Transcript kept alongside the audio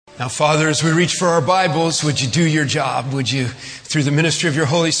Now, Father, as we reach for our Bibles, would you do your job? Would you, through the ministry of your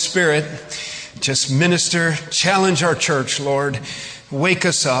Holy Spirit, just minister, challenge our church, Lord. Wake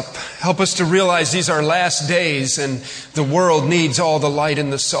us up. Help us to realize these are last days and the world needs all the light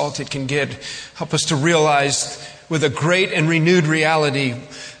and the salt it can get. Help us to realize with a great and renewed reality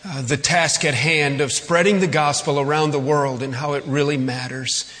the task at hand of spreading the gospel around the world and how it really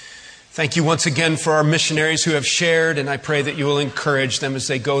matters. Thank you once again for our missionaries who have shared, and I pray that you will encourage them as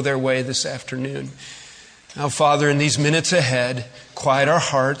they go their way this afternoon. Now, Father, in these minutes ahead, quiet our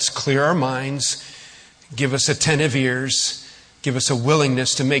hearts, clear our minds, give us attentive ears, give us a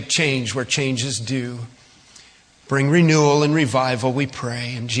willingness to make change where change is due. Bring renewal and revival, we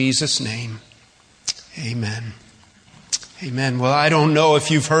pray, in Jesus' name. Amen. Amen. Well, I don't know if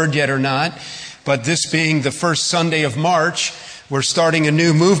you've heard yet or not, but this being the first Sunday of March, we're starting a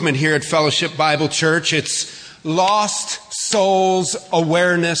new movement here at Fellowship Bible Church. It's Lost Souls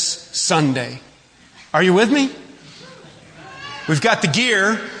Awareness Sunday. Are you with me? We've got the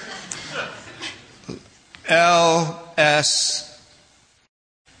gear. LSAS.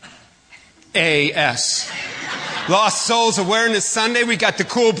 Lost Souls Awareness Sunday. We got the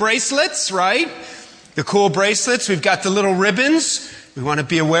cool bracelets, right? The cool bracelets. We've got the little ribbons. We want to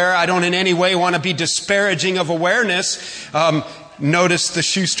be aware. I don't in any way want to be disparaging of awareness. Notice the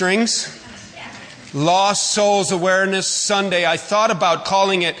shoestrings. Lost Souls Awareness Sunday. I thought about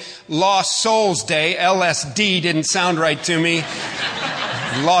calling it Lost Souls Day. LSD didn't sound right to me.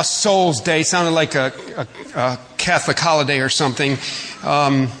 Lost Souls Day sounded like a Catholic holiday or something.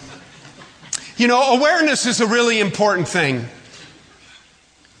 Awareness is a really important thing.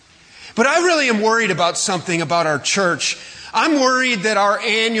 But I really am worried about something about our church. I'm worried that our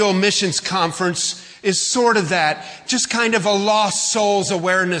annual missions conference is sort of that, just kind of a Lost Souls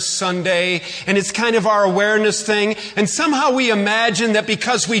Awareness Sunday, and it's kind of our awareness thing, and somehow we imagine that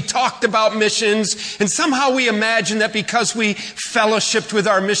because we talked about missions, and somehow we imagine that because we fellowshipped with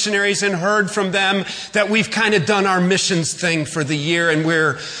our missionaries and heard from them, that we've kind of done our missions thing for the year, and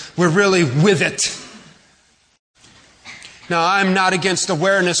we're really with it. Now, I'm not against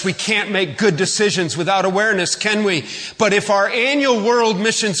awareness. We can't make good decisions without awareness, can we? But if our annual World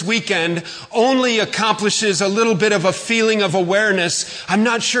Missions Weekend only accomplishes a little bit of a feeling of awareness, I'm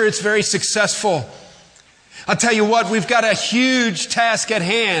not sure it's very successful. I'll tell you what, we've got a huge task at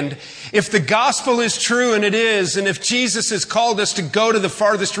hand. If the gospel is true, and it is, and if Jesus has called us to go to the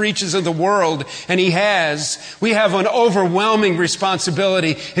farthest reaches of the world, and He has, we have an overwhelming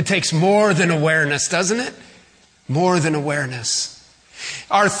responsibility. It takes more than awareness, doesn't it? More than awareness.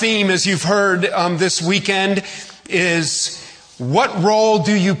 Our theme, as you've heard this weekend, is what role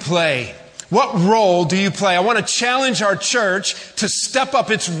do you play? What role do you play? I want to challenge our church to step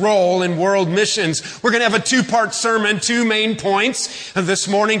up its role in world missions. We're going to have a two-part sermon, two main points this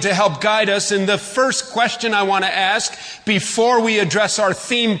morning to help guide us. And the first question I want to ask before we address our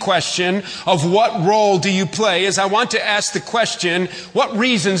theme question of what role do you play is I want to ask the question, what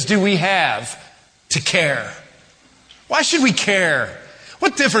reasons do we have to care? Why should we care?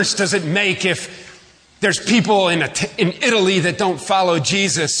 What difference does it make if there's people in Italy that don't follow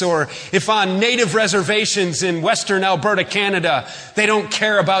Jesus, or if on native reservations in Western Alberta, Canada, they don't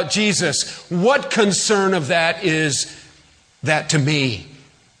care about Jesus? What concern of that is that to me?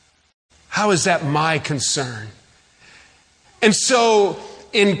 How is that my concern? And so,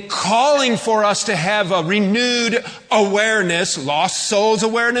 in calling for us to have a renewed awareness, Lost Souls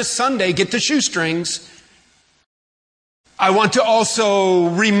Awareness Sunday, get the shoestrings, I want to also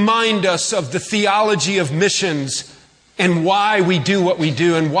remind us of the theology of missions and why we do what we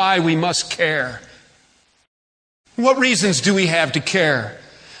do and why we must care. What reasons do we have to care?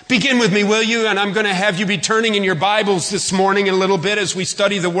 Begin with me, will you? And I'm going to have you be turning in your Bibles this morning in a little bit as we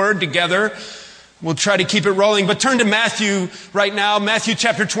study the Word together. We'll try to keep it rolling. But turn to Matthew right now. Matthew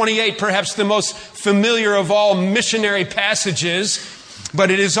chapter 28, perhaps the most familiar of all missionary passages.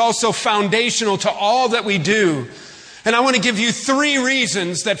 But it is also foundational to all that we do. And I want to give you 3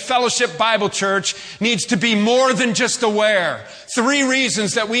 reasons that Fellowship Bible Church needs to be more than just aware. 3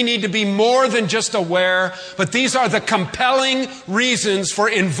 reasons that we need to be more than just aware, but these are the compelling reasons for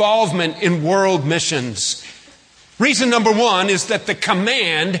involvement in world missions. Reason number 1 is that the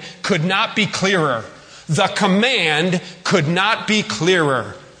command could not be clearer. The command could not be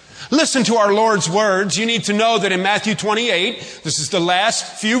clearer. Listen to our Lord's words. You need to know that in Matthew 28, this is the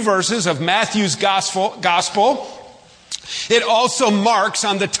last few verses of Matthew's gospel. It also marks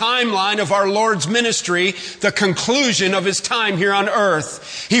on the timeline of our Lord's ministry the conclusion of his time here on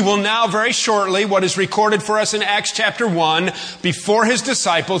earth. He will now very shortly, what is recorded for us in Acts chapter 1, before his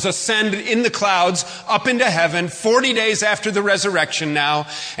disciples ascend in the clouds up into heaven 40 days after the resurrection now.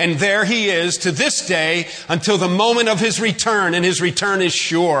 And there he is to this day until the moment of his return, and his return is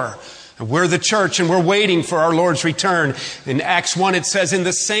sure. We're the church and we're waiting for our Lord's return. In Acts 1 it says, in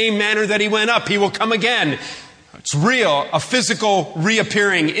the same manner that he went up, he will come again. It's real, a physical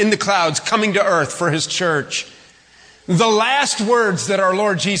reappearing in the clouds, coming to earth for his church. The last words that our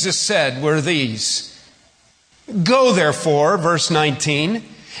Lord Jesus said were these. Go therefore, verse 19,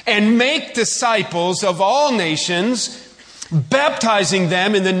 and make disciples of all nations, baptizing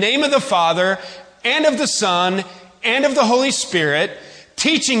them in the name of the Father and of the Son and of the Holy Spirit,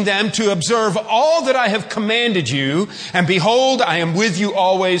 teaching them to observe all that I have commanded you, and behold, I am with you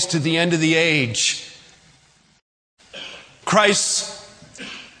always to the end of the age. Christ's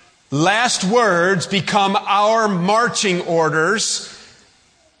last words become our marching orders.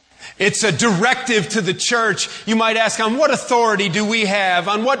 It's a directive to the church. You might ask, on what authority do we have?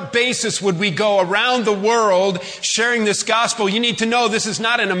 On what basis would we go around the world sharing this gospel? You need to know this is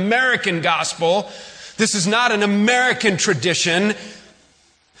not an American gospel. This is not an American tradition.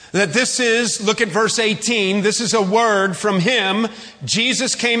 That this is, look at verse 18, this is a word from him.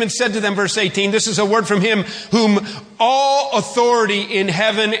 Jesus came and said to them, verse 18, this is a word from him whom all authority in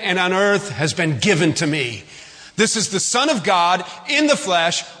heaven and on earth has been given to me. This is the Son of God in the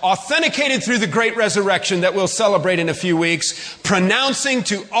flesh, authenticated through the great resurrection that we'll celebrate in a few weeks, pronouncing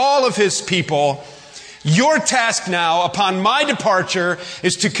to all of his people, your task now upon my departure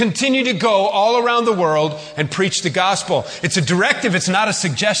is to continue to go all around the world and preach the gospel. It's a directive, it's not a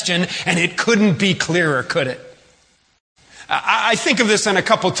suggestion, and it couldn't be clearer, could it? I think of this in a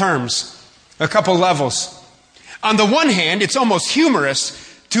couple terms, a couple levels. On the one hand, it's almost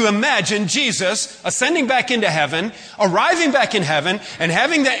humorous to imagine Jesus ascending back into heaven, arriving back in heaven, and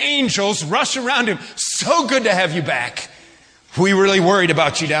having the angels rush around him. So good to have you back. We really worried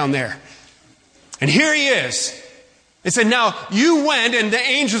about you down there. And here he is. They said, now you went and the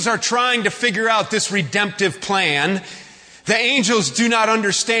angels are trying to figure out this redemptive plan. The angels do not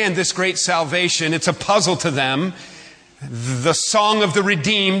understand this great salvation. It's a puzzle to them. The song of the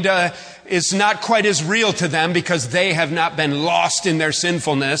redeemed is not quite as real to them because they have not been lost in their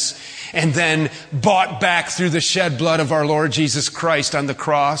sinfulness and then bought back through the shed blood of our Lord Jesus Christ on the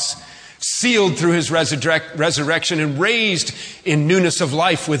cross. Sealed through his resurrection and raised in newness of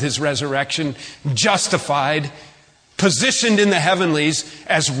life with his resurrection, justified, positioned in the heavenlies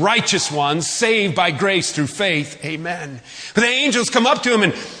as righteous ones, saved by grace through faith. Amen. But the angels come up to him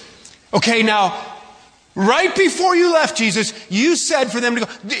and, okay, now, right before you left, Jesus, you said for them to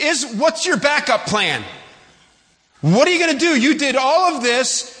go, what's your backup plan? What are you going to do? You did all of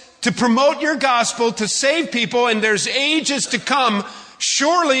this to promote your gospel, to save people, and there's ages to come.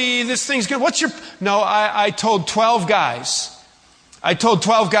 Surely this thing's good. No, I told 12 guys. I told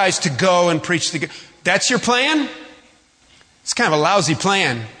 12 guys to go and preach the... That's your plan? It's kind of a lousy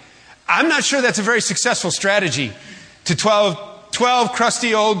plan. I'm not sure that's a very successful strategy to 12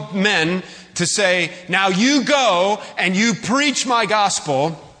 crusty old men to say, now you go and you preach my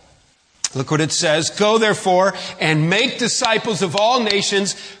gospel. Look what it says. Go therefore and make disciples of all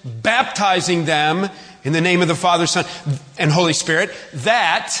nations, baptizing them in the name of the Father, Son, and Holy Spirit.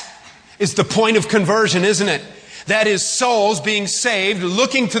 That is the point of conversion, isn't it? That is souls being saved,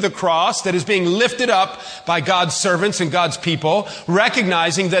 looking to the cross that is being lifted up by God's servants and God's people,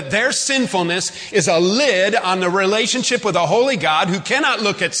 recognizing that their sinfulness is a lid on the relationship with a holy God who cannot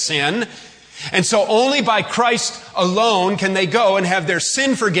look at sin. And so only by Christ alone can they go and have their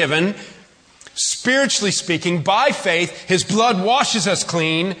sin forgiven. Spiritually speaking, by faith, his blood washes us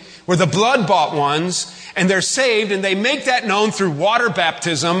clean. We're the blood-bought ones, and they're saved, and they make that known through water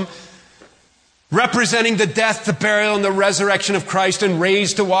baptism, representing the death, the burial, and the resurrection of Christ, and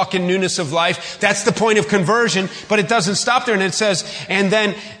raised to walk in newness of life. That's the point of conversion, but it doesn't stop there. And it says, and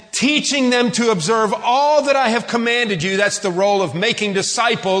then teaching them to observe all that I have commanded you. That's the role of making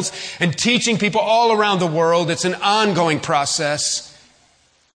disciples and teaching people all around the world. It's an ongoing process.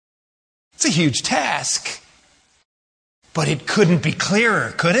 It's a huge task. But it couldn't be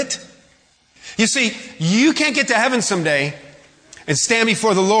clearer, could it? You see, you can't get to heaven someday and stand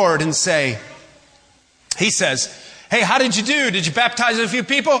before the Lord and say, he says, hey, how did you do? Did you baptize a few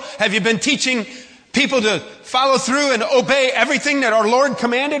people? Have you been teaching people to follow through and obey everything that our Lord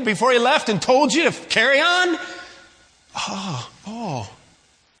commanded before he left and told you to carry on?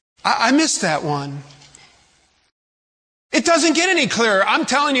 I missed that one. It doesn't get any clearer. I'm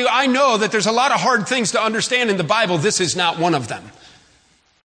telling you, I know that there's a lot of hard things to understand in the Bible. This is not one of them.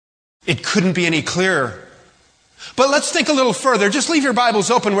 It couldn't be any clearer. But let's think a little further. Just leave your Bibles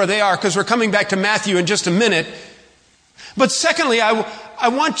open where they are, because we're coming back to Matthew in just a minute. But secondly, I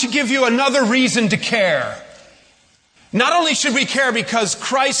want to give you another reason to care. Not only should we care because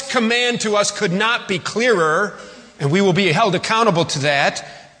Christ's command to us could not be clearer, and we will be held accountable to that,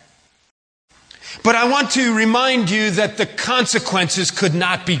 but I want to remind you that the consequences could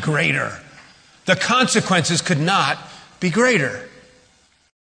not be greater. The consequences could not be greater.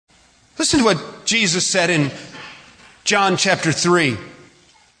 Listen to what Jesus said in John chapter 3.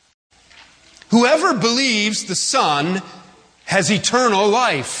 Whoever believes the Son has eternal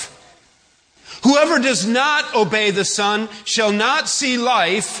life. Whoever does not obey the Son shall not see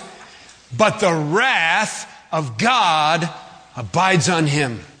life, but the wrath of God abides on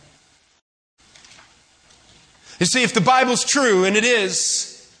him. You see, if the Bible's true, and it is,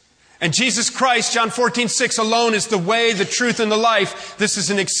 and Jesus Christ, John 14:6 alone is the way, the truth, and the life, this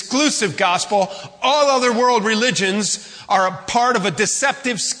is an exclusive gospel. All other world religions are a part of a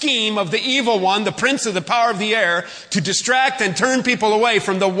deceptive scheme of the evil one, the prince of the power of the air, to distract and turn people away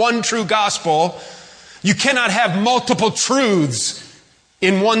from the one true gospel. You cannot have multiple truths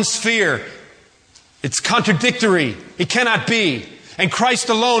in one sphere. It's contradictory. It cannot be. And Christ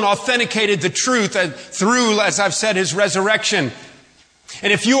alone authenticated the truth through, as I've said, His resurrection.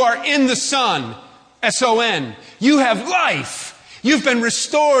 And if you are in the Son, S-O-N, you have life. You've been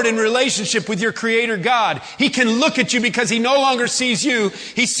restored in relationship with your Creator God. He can look at you because He no longer sees you.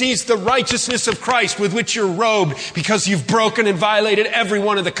 He sees the righteousness of Christ with which you're robed because you've broken and violated every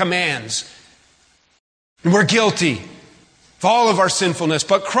one of the commands. And we're guilty of all of our sinfulness,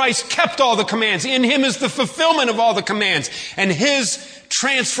 but Christ kept all the commands. In Him is the fulfillment of all the commands. And His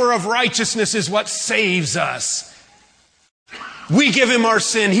transfer of righteousness is what saves us. We give Him our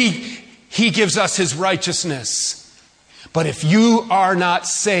sin. He gives us His righteousness. But if you are not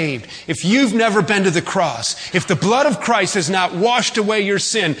saved, if you've never been to the cross, if the blood of Christ has not washed away your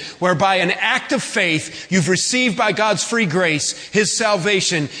sin, whereby an act of faith you've received by God's free grace, His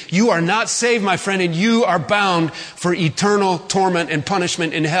salvation, you are not saved, my friend, and you are bound for eternal torment and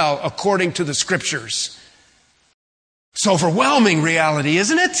punishment in hell, according to the Scriptures. It's overwhelming reality,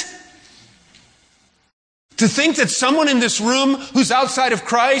 isn't it? To think that someone in this room who's outside of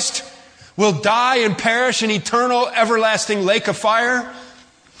Christ will die and perish in eternal, everlasting lake of fire.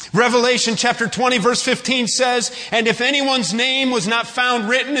 Revelation chapter 20, verse 15 says, "And if anyone's name was not found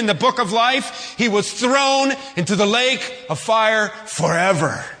written in the book of life, he was thrown into the lake of fire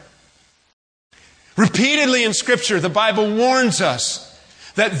forever." Repeatedly in Scripture, the Bible warns us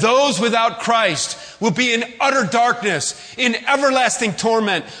that those without Christ will be in utter darkness, in everlasting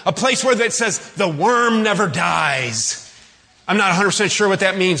torment, a place where it says the worm never dies. I'm not 100% sure what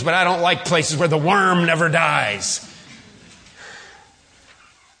that means, but I don't like places where the worm never dies.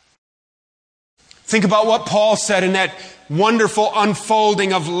 Think about what Paul said in that wonderful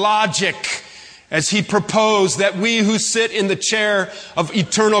unfolding of logic as he proposed that we who sit in the chair of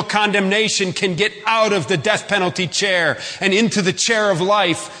eternal condemnation can get out of the death penalty chair and into the chair of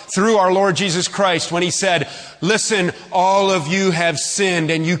life through our Lord Jesus Christ, when he said, "Listen, all of you have sinned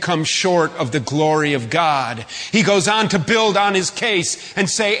and you come short of the glory of God." He goes on to build on his case and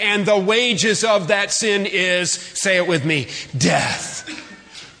say, "And the wages of that sin is," say it with me, "death.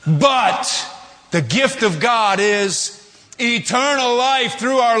 But the gift of God is eternal life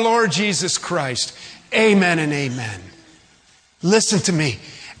through our Lord Jesus Christ." Amen and amen. Listen to me.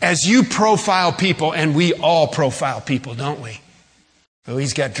 As you profile people, and we all profile people, don't we? Oh,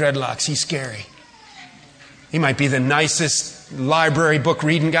 he's got dreadlocks. He's scary. He might be the nicest library book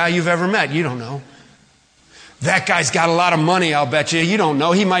reading guy you've ever met. You don't know. That guy's got a lot of money, I'll bet you. You don't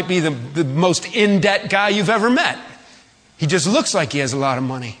know. He might be the most in-debt guy you've ever met. He just looks like he has a lot of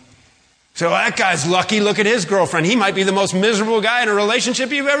money. So that guy's lucky. Look at his girlfriend. He might be the most miserable guy in a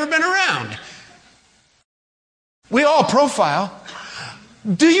relationship you've ever been around. We all profile.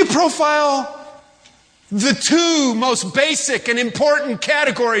 Do you profile the two most basic and important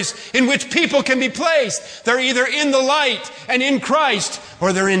categories in which people can be placed? They're either in the light and in Christ,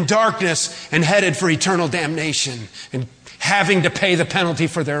 or they're in darkness and headed for eternal damnation and having to pay the penalty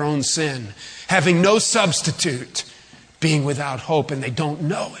for their own sin, having no substitute, being without hope, and they don't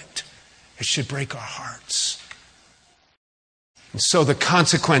know it. It should break our hearts. And so the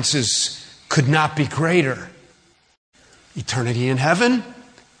consequences could not be greater. Eternity in heaven,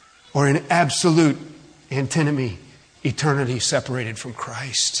 or in absolute antinomy, eternity separated from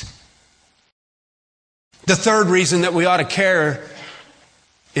Christ. The third reason that we ought to care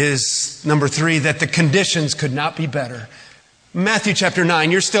is, number 3, that the conditions could not be better. Matthew chapter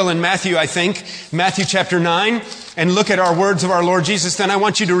 9. You're still in Matthew, I think. Matthew chapter 9. And look at our words of our Lord Jesus. Then I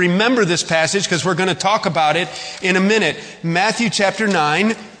want you to remember this passage because we're going to talk about it in a minute. Matthew chapter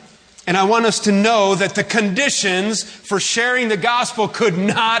 9. And I want us to know that the conditions for sharing the gospel could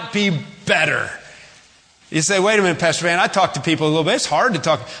not be better. You say, wait a minute, Pastor Van, I talk to people a little bit. It's hard to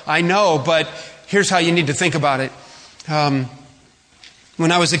talk. I know, but here's how you need to think about it.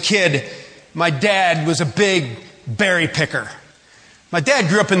 When I was a kid, my dad was a big berry picker. My dad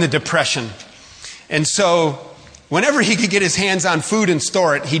grew up in the Depression. And so whenever he could get his hands on food and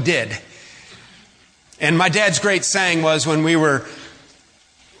store it, he did. And my dad's great saying was when we were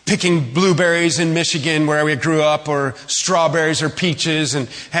picking blueberries in Michigan where we grew up, or strawberries or peaches, and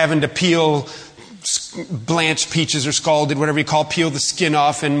having to peel blanched peaches or scalded, whatever you call, peel the skin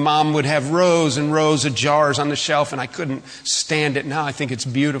off, and Mom would have rows and rows of jars on the shelf, and I couldn't stand it. Now I think it's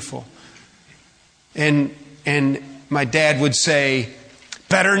beautiful. And my dad would say,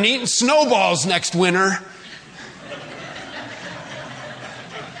 better than eating snowballs next winter.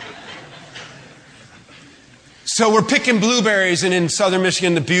 So we're picking blueberries, and in southern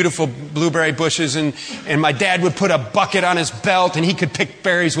Michigan, the beautiful blueberry bushes, and my dad would put a bucket on his belt, and he could pick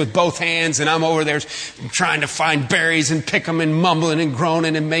berries with both hands, and I'm over there trying to find berries and pick them and mumbling and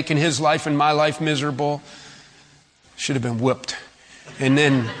groaning and making his life and my life miserable. Should have been whipped. And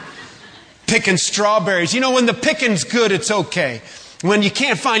then picking strawberries. You know, when the picking's good, it's okay. When you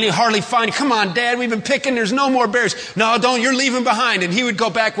can't find it, hardly find it. Come on, Dad, we've been picking. There's no more berries. No, don't. You're leaving behind. And he would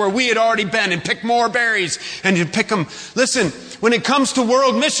go back where we had already been and pick more berries. And you'd pick them. Listen, when it comes to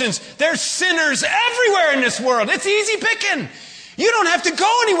world missions, there's sinners everywhere in this world. It's easy picking. You don't have to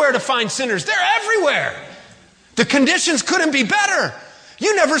go anywhere to find sinners. They're everywhere. The conditions couldn't be better.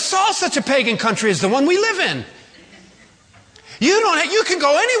 You never saw such a pagan country as the one we live in. You can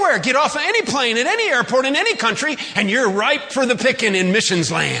go anywhere, get off of any plane at any airport in any country, and you're ripe for the picking in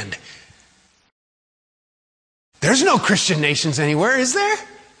missions land. There's no Christian nations anywhere, is there?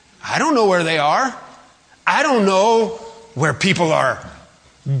 I don't know where they are. I don't know where people are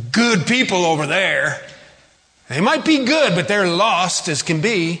good people over there. They might be good, but they're lost as can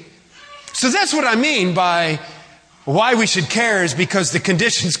be. So that's what I mean by why we should care, is because the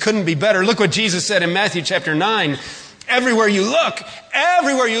conditions couldn't be better. Look what Jesus said in Matthew chapter 9. Everywhere you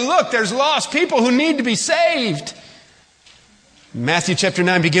look, there's lost people who need to be saved. Matthew chapter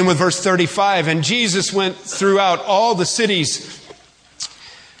 9, begin with verse 35. And Jesus went throughout all the cities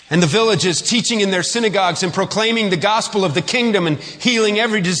and the villages, teaching in their synagogues and proclaiming the gospel of the kingdom and healing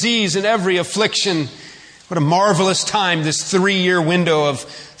every disease and every affliction. What a marvelous time this 3-year window of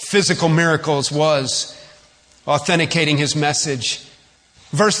physical miracles was, authenticating his message.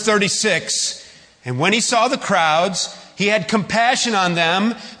 Verse 36. And when he saw the crowds, he had compassion on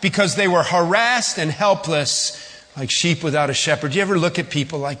them because they were harassed and helpless like sheep without a shepherd. Do you ever look at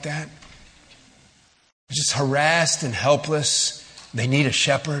people like that? They're just harassed and helpless. They need a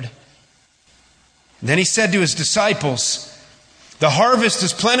shepherd. And then he said to his disciples, the harvest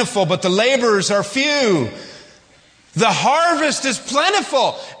is plentiful, but the laborers are few. The harvest is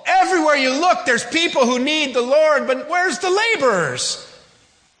plentiful. Everywhere you look, there's people who need the Lord, but where's the laborers?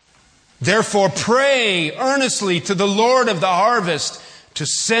 Therefore, pray earnestly to the Lord of the harvest to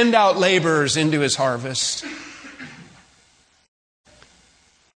send out laborers into his harvest.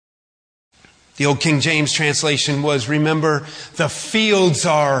 The old King James translation was, remember, the fields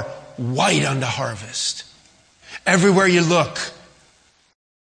are white unto harvest. Everywhere you look,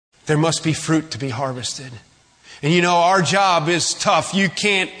 there must be fruit to be harvested. And you know, our job is tough. You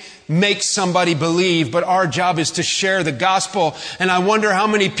can't make somebody believe, but our job is to share the gospel. And I wonder how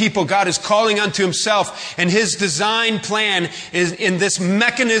many people God is calling unto himself, and his design plan is in this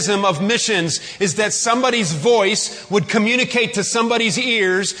mechanism of missions is that somebody's voice would communicate to somebody's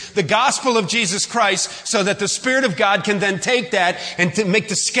ears the gospel of Jesus Christ, so that the Spirit of God can then take that and to make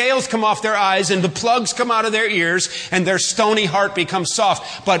the scales come off their eyes and the plugs come out of their ears and their stony heart becomes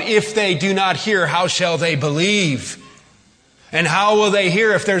soft. But if they do not hear, how shall they believe? And how will they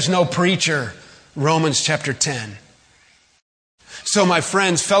hear if there's no preacher? Romans chapter 10. So my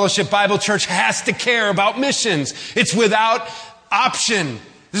friends, Fellowship Bible Church has to care about missions. It's without option.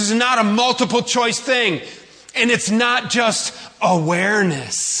 This is not a multiple choice thing. And it's not just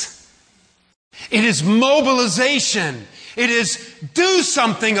awareness. It is mobilization. It is do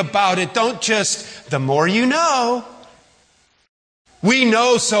something about it. Don't just, the more you know. We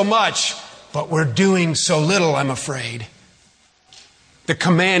know so much, but we're doing so little, I'm afraid. The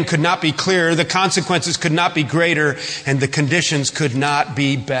command could not be clearer, the consequences could not be greater, and the conditions could not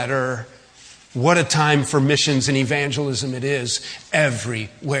be better. What a time for missions and evangelism it is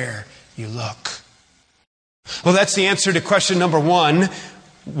everywhere you look. Well, that's the answer to question number one.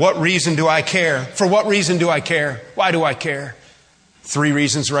 What reason do I care? For what reason do I care? Why do I care? 3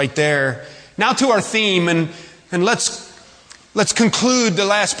 reasons right there. Now to our theme, and let's conclude the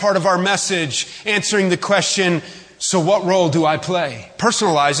last part of our message answering the question, so what role do I play?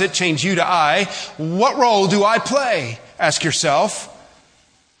 Personalize it, change you to I. What role do I play? Ask yourself.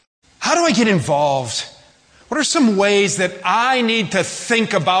 How do I get involved? What are some ways that I need to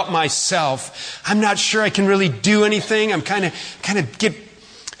think about myself? I'm not sure I can really do anything. I'm kind of get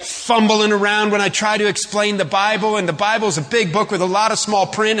fumbling around when I try to explain the Bible, and the Bible is a big book with a lot of small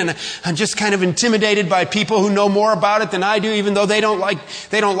print, and I'm just kind of intimidated by people who know more about it than I do, even though they don't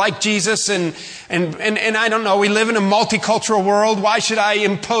like Jesus, and I don't know, we live in a multicultural world. Why should I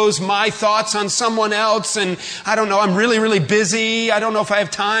impose my thoughts on someone else? And I don't know, I'm really, really busy. I don't know if I have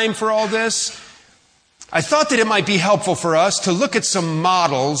time for all this. I thought that it might be helpful for us to look at some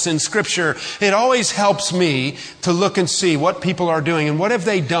models in Scripture. It always helps me to look and see what people are doing and what have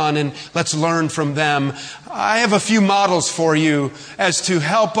they done, and let's learn from them. I have a few models for you as to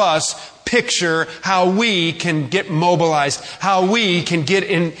help us picture how we can get mobilized, how we can get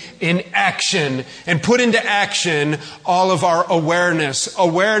in action and put into action all of our awareness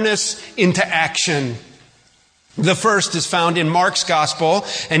into action. The first is found in Mark's Gospel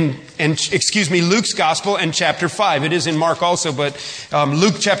Luke's Gospel and chapter 5. It is in Mark also, but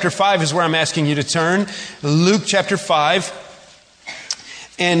Luke chapter 5 is where I'm asking you to turn. Luke chapter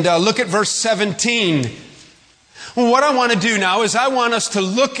 5. And look at verse 17. Well, what I want to do now is I want us to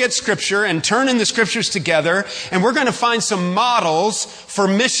look at Scripture and turn in the Scriptures together, and we're going to find some models for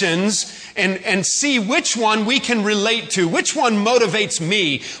missions and see which one we can relate to, which one motivates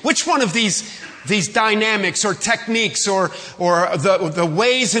me, which one of these dynamics or techniques or the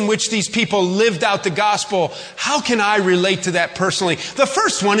ways in which these people lived out the gospel, how can I relate to that personally? The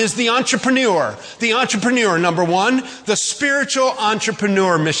first one is the entrepreneur. The entrepreneur, number one, the spiritual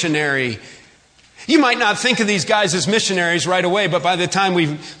entrepreneur missionary. You might not think of these guys as missionaries right away, but by the time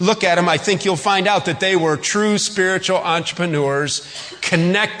we look at them, I think you'll find out that they were true spiritual entrepreneurs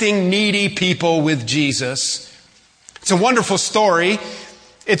connecting needy people with Jesus. It's a wonderful story.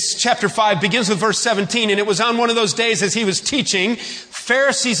 It's chapter 5, begins with verse 17. And it was on one of those days as he was teaching,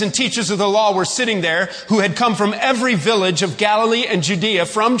 Pharisees and teachers of the law were sitting there who had come from every village of Galilee and Judea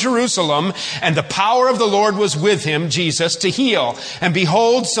from Jerusalem. And the power of the Lord was with him, Jesus, to heal. And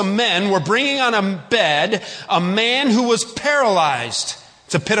behold, some men were bringing on a bed a man who was paralyzed.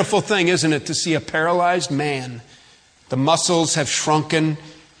 It's a pitiful thing, isn't it, to see a paralyzed man? The muscles have shrunken.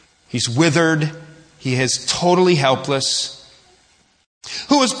 He's withered. He is totally helpless.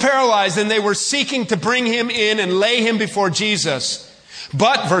 Who was paralyzed, and they were seeking to bring him in and lay him before Jesus.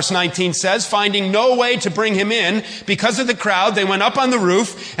 But, verse 19 says, finding no way to bring him in because of the crowd, they went up on the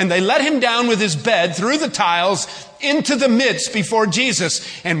roof and they let him down with his bed through the tiles into the midst before Jesus.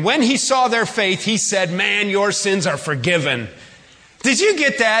 And when he saw their faith, he said, "Man, your sins are forgiven." Did you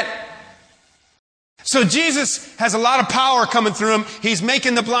get that? So Jesus has a lot of power coming through him. He's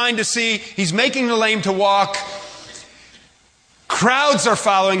making the blind to see. He's making the lame to walk. Crowds are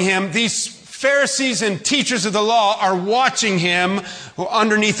following him. These Pharisees and teachers of the law are watching him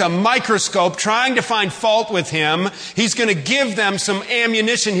underneath a microscope, trying to find fault with him. He's going to give them some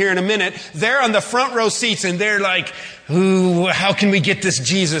ammunition here in a minute. They're on the front row seats and they're like, "Ooh, how can we get this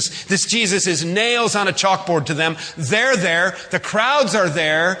Jesus? This Jesus is nails on a chalkboard to them." They're there. The crowds are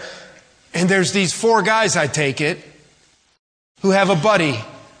there. And there's these 4 guys, I take it, who have a buddy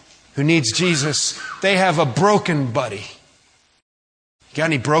who needs Jesus. They have a broken buddy. You got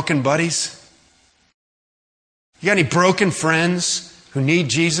any broken buddies? You got any broken friends who need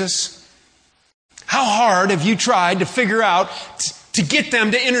Jesus? How hard have you tried to figure out to get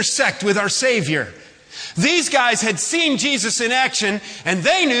them to intersect with our Savior? These guys had seen Jesus in action, and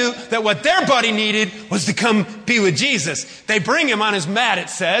they knew that what their buddy needed was to come be with Jesus. They bring him on his mat, it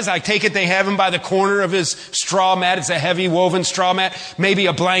says. I take it they have him by the corner of his straw mat. It's a heavy woven straw mat, maybe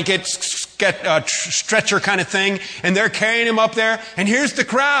a blanket, stretcher kind of thing. And they're carrying him up there. And here's the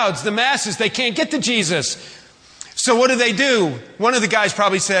crowds, the masses. They can't get to Jesus. So what do? One of the guys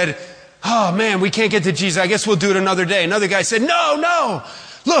probably said, "Oh man, we can't get to Jesus. I guess we'll do it another day." Another guy said, No.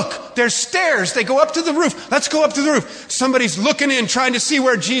 Look, there's stairs. They go up to the roof. Let's go up to the roof. Somebody's looking in, trying to see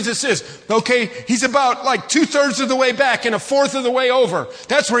where Jesus is. Okay, he's about like 2/3 of the way back and 1/4 of the way over.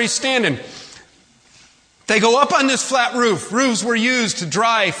 That's where he's standing. They go up on this flat roof. Roofs were used to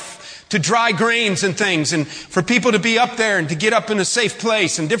dry grains and things, and for people to be up there and to get up in a safe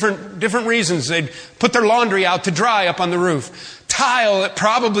place, and different reasons. They'd put their laundry out to dry up on the roof. tile. It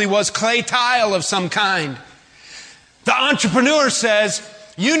probably was clay tile of some kind. The entrepreneur says,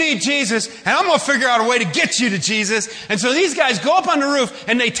 you need Jesus, and I'm going to figure out a way to get you to Jesus. And so these guys go up on the roof,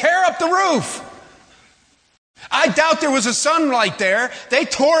 and they tear up the roof. I doubt there was a sunlight there. They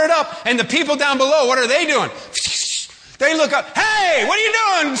tore it up, and the people down below, what are they doing? They look up, hey, what are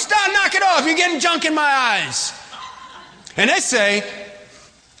you doing? Stop, knock it off. You're getting junk in my eyes. And they say,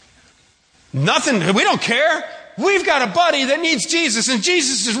 nothing, we don't care. We've got a buddy that needs Jesus, and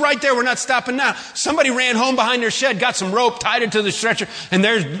Jesus is right there. We're not stopping now. Somebody ran home behind their shed, got some rope, tied it to the stretcher, and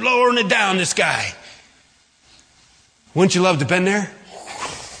they're lowering it down, this guy. Wouldn't you love to have been there?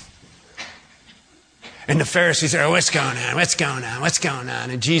 And the Pharisees said, what's going on? What's going on? What's going on?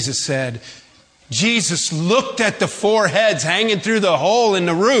 And Jesus looked at the four heads hanging through the hole in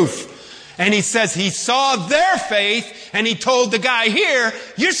the roof. And he says he saw their faith, and he told the guy here,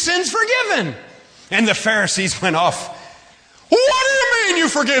 your sin's forgiven. And the Pharisees went off. What do you mean you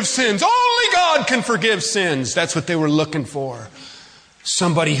forgive sins? Only God can forgive sins. That's what they were looking for.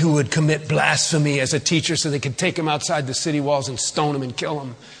 Somebody who would commit blasphemy as a teacher so they could take him outside the city walls and stone him and kill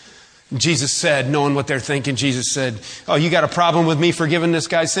him. And Jesus said, knowing what they're thinking, Jesus said, oh, you got a problem with me forgiving this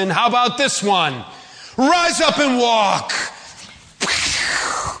guy's sin? How about this one? Rise up and walk.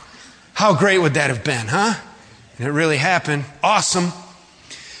 How great would that have been, huh? And it really happened. Awesome.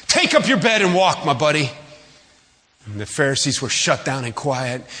 Take up your bed and walk, my buddy. And the Pharisees were shut down and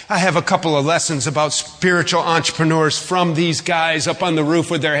quiet. I have a couple of lessons about spiritual entrepreneurs from these guys up on the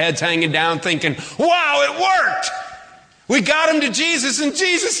roof with their heads hanging down thinking, wow, it worked. We got him to Jesus, and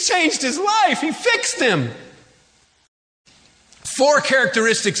Jesus changed his life. He fixed him. 4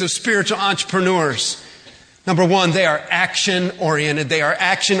 characteristics of spiritual entrepreneurs. Number 1, they are action-oriented. They are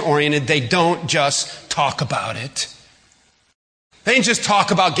action-oriented. They don't just talk about it. They didn't just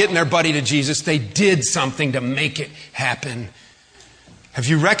talk about getting their buddy to Jesus. They did something to make it happen. Have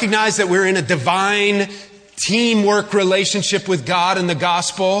you recognized that we're in a divine teamwork relationship with God in the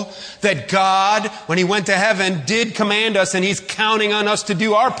gospel? That God, when He went to heaven, did command us, and He's counting on us to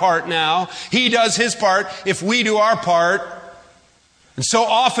do our part now. He does His part if we do our part. And so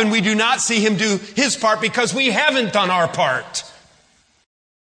often we do not see Him do His part because we haven't done our part.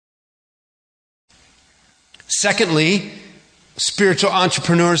 Secondly, spiritual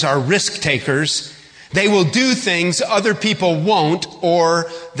entrepreneurs are risk takers. They will do things other people won't, or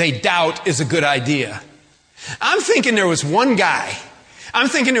they doubt is a good idea. I'm thinking there was one guy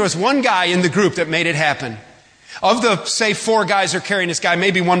in the group that made it happen. Of the, say, 4 guys are carrying this guy,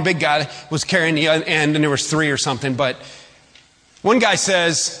 maybe one big guy was carrying the end, and there was 3 or something, but one guy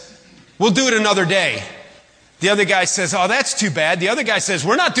says, we'll do it another day. The other guy says, oh, that's too bad. The other guy says,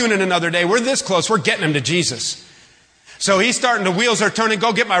 we're not doing it another day. We're this close. We're getting him to Jesus. So he's starting, the wheels are turning.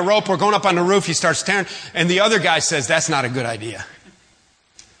 Go get my rope. We're going up on the roof. He starts tearing. And the other guy says, that's not a good idea.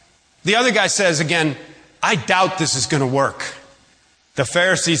 The other guy says again, I doubt this is going to work. The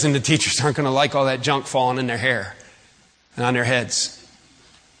Pharisees and the teachers aren't going to like all that junk falling in their hair and on their heads.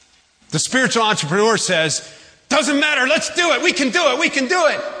 The spiritual entrepreneur says, doesn't matter. Let's do it. We can do it. We can do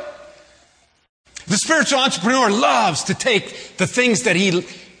it. The spiritual entrepreneur loves to take the things that he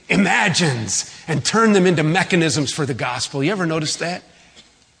imagines and turn them into mechanisms for the gospel. You ever notice that?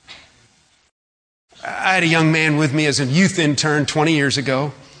 I had a young man with me as a youth intern 20 years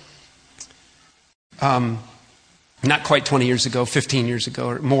ago. Not quite 20 years ago, 15 years ago,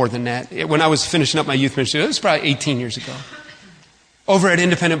 or more than that. When I was finishing up my youth ministry, it was probably 18 years ago. Over at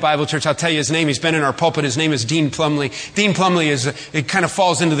Independent Bible Church, I'll tell you his name. He's been in our pulpit. His name is Dean Plumley. Dean Plumley it kind of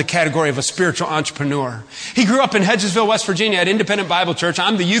falls into the category of a spiritual entrepreneur. He grew up in Hedgesville, West Virginia at Independent Bible Church.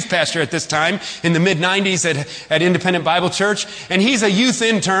 I'm the youth pastor at this time in the mid-90s at Independent Bible Church. And he's a youth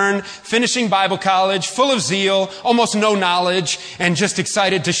intern, finishing Bible college, full of zeal, almost no knowledge, and just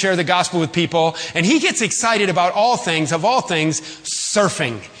excited to share the gospel with people. And he gets excited about all things,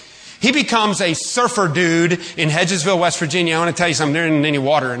 surfing. He becomes a surfer dude in Hedgesville, West Virginia. I want to tell you something. There isn't any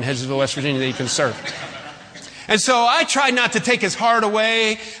water in Hedgesville, West Virginia that you can surf. And so I tried not to take his heart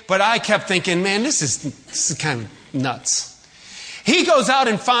away, but I kept thinking, man, this is kind of nuts. He goes out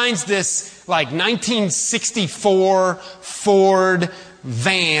and finds this like 1964 Ford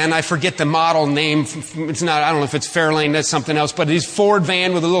van. I forget the model name. It's not, I don't know if it's Fairlane, that's something else, but it's Ford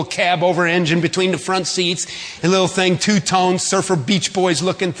van with a little cab over engine between the front seats, a little thing, 2-tone, Surfer Beach Boys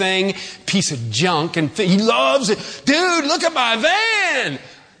looking thing, piece of junk, and he loves it. Dude, look at my van.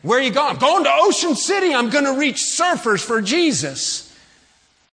 Where are you going? I'm going to Ocean City. I'm going to reach surfers for Jesus.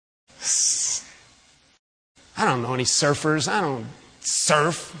 I don't know any surfers. I don't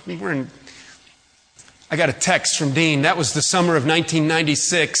surf. I got a text from Dean. That was the summer of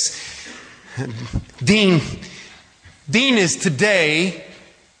 1996. Dean Dean is today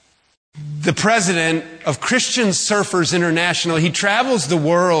the president of Christian Surfers International. He travels the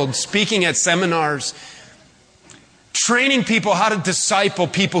world speaking at seminars, training people how to disciple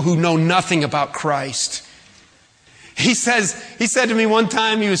people who know nothing about Christ. He said to me one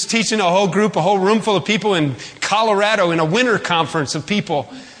time, he was teaching a whole room full of people in Colorado in a winter conference of people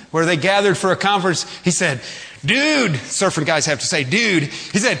where they gathered for a conference. He said, dude, surfing guys have to say, dude.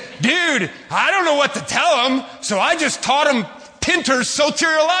 He said, dude, I don't know what to tell them, so I just taught them Pinter's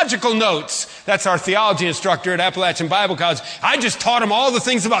soteriological notes. That's our theology instructor at Appalachian Bible College. I just taught him all the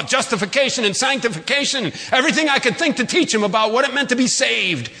things about justification and sanctification, everything I could think to teach him about what it meant to be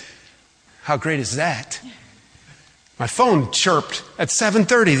saved. How great is that? My phone chirped at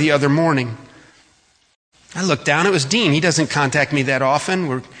 7:30 the other morning. I looked down. It was Dean. He doesn't contact me that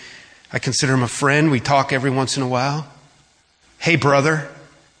often. I consider him a friend. We talk every once in a while. Hey, brother.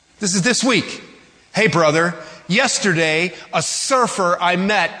 This is this week. Hey, brother. Yesterday, a surfer I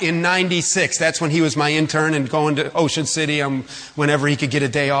met in 96. That's when he was my intern and going to Ocean City whenever he could get a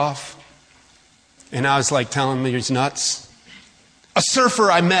day off. And I was like telling him he's nuts. A surfer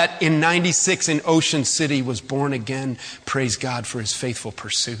I met in 96 in Ocean City was born again. Praise God for his faithful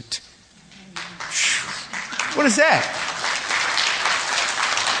pursuit. What is that?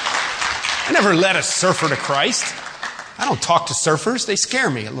 I never led a surfer to Christ. I don't talk to surfers. They scare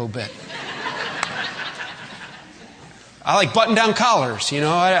me a little bit. I like button-down collars.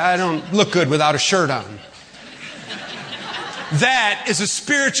 I don't look good without a shirt on. That is a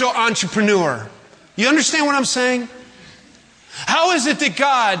spiritual entrepreneur. You understand what I'm saying? How is it that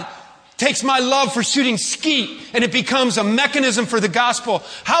God takes my love for shooting skeet and it becomes a mechanism for the gospel?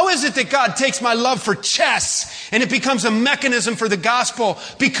 How is it that God takes my love for chess and it becomes a mechanism for the gospel?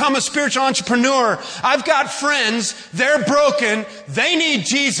 Become a spiritual entrepreneur. I've got friends. They're broken. They need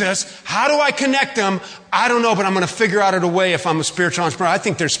Jesus. How do I connect them? I don't know, but I'm going to figure out a way if I'm a spiritual entrepreneur. I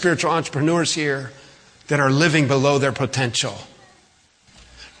think there's spiritual entrepreneurs here that are living below their potential.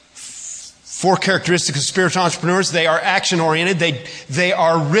 4 characteristics of spiritual entrepreneurs. They are action-oriented. They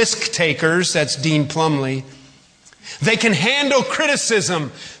are risk takers. That's Dean Plumley. They can handle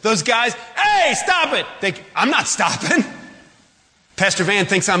criticism. Those guys, hey, stop it. I'm not stopping. Pastor Van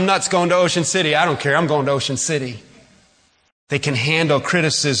thinks I'm nuts going to Ocean City. I don't care. I'm going to Ocean City. They can handle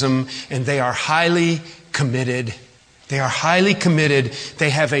criticism, and they are highly committed. They are highly committed. They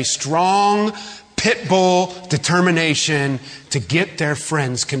have a strong pit bull determination to get their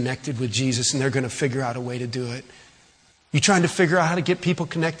friends connected with Jesus, and they're going to figure out a way to do it. You trying to figure out how to get people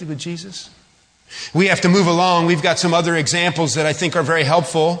connected with Jesus? We have to move along. We've got some other examples that I think are very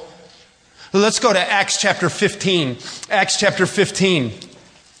helpful. Let's go to Acts chapter 15. Acts chapter 15.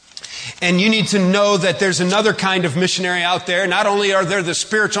 And you need to know that there's another kind of missionary out there. Not only are there the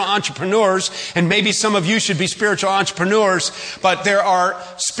spiritual entrepreneurs, and maybe some of you should be spiritual entrepreneurs, but there are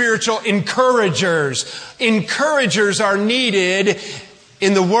spiritual encouragers. Encouragers are needed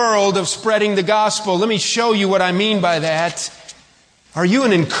in the world of spreading the gospel. Let me show you what I mean by that. Are you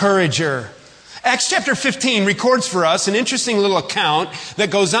an encourager? Acts chapter 15 records for us an interesting little account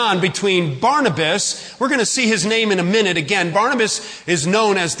that goes on between Barnabas. We're going to see his name in a minute again. Barnabas is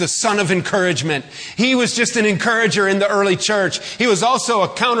known as the son of encouragement. He was just an encourager in the early church. He was also a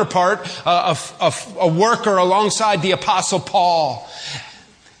counterpart, a worker alongside the apostle Paul.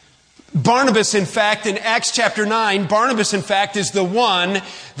 Barnabas, in fact, in Acts chapter 9, Barnabas, in fact, is the one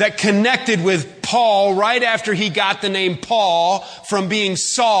that connected with Paul right after he got the name Paul from being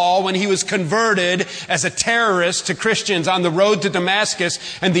Saul when he was converted as a terrorist to Christians on the road to Damascus,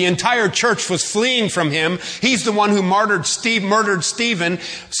 and the entire church was fleeing from him. He's the one who murdered Stephen.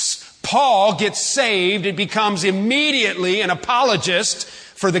 Paul gets saved. It becomes immediately an apologist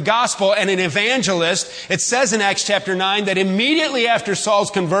for the gospel and an evangelist. It says in Acts chapter 9 that immediately after Saul's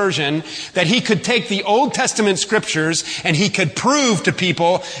conversion, that he could take the Old Testament scriptures and he could prove to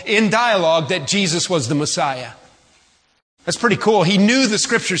people in dialogue that Jesus was the Messiah. That's pretty cool. He knew the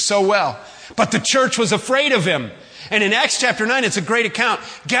scriptures so well. But the church was afraid of him. And in Acts chapter 9, it's a great account.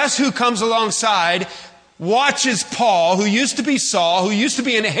 Guess who comes alongside, watches Paul, who used to be Saul, who used to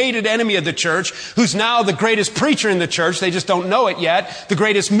be a hated enemy of the church, who's now the greatest preacher in the church. They just don't know it yet. The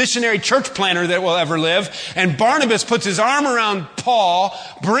greatest missionary church planter that will ever live. And Barnabas puts his arm around Paul,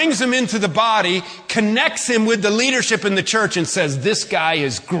 brings him into the body, connects him with the leadership in the church and says, this guy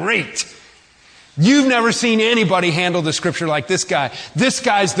is great. You've never seen anybody handle the scripture like this guy. This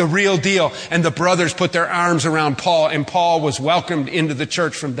guy's the real deal. And the brothers put their arms around Paul, and Paul was welcomed into the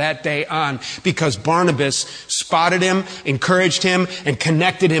church from that day on because Barnabas spotted him, encouraged him, and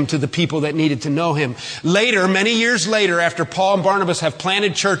connected him to the people that needed to know him. Later, many years later, after Paul and Barnabas have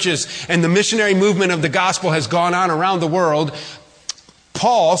planted churches and the missionary movement of the gospel has gone on around the world,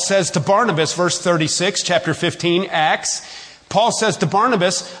 Paul says to Barnabas, verse 36, chapter 15, Acts, Paul says to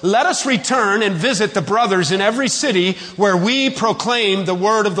Barnabas, let us return and visit the brothers in every city where we proclaim the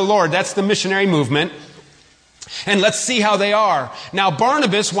word of the Lord. That's the missionary movement. And let's see how they are. Now,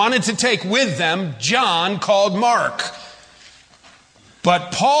 Barnabas wanted to take with them John called Mark.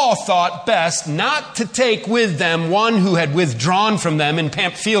 But Paul thought best not to take with them one who had withdrawn from them in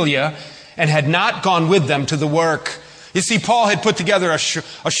Pamphylia and had not gone with them to the work. You see, Paul had put together a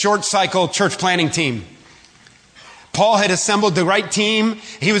short cycle church planting team. Paul had assembled the right team.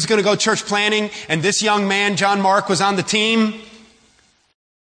 He was going to go church planting, and this young man, John Mark, was on the team.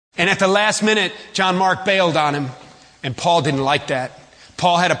 And at the last minute, John Mark bailed on him, and Paul didn't like that.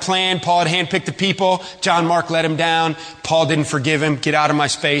 Paul had a plan. Paul had handpicked the people. John Mark let him down. Paul didn't forgive him. Get out of my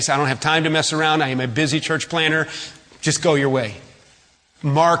space. I don't have time to mess around. I am a busy church planter. Just go your way.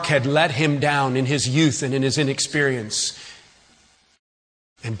 Mark had let him down in his youth and in his inexperience.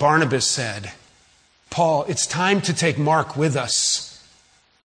 And Barnabas said, Paul, it's time to take Mark with us.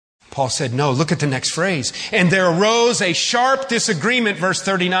 Paul said, no, look at the next phrase. And there arose a sharp disagreement, verse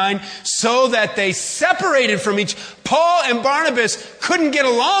 39, so that they separated from each. Paul and Barnabas couldn't get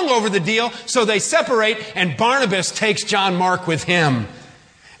along over the deal, so they separate, and Barnabas takes John Mark with him.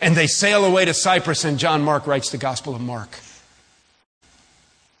 And they sail away to Cyprus, and John Mark writes the Gospel of Mark.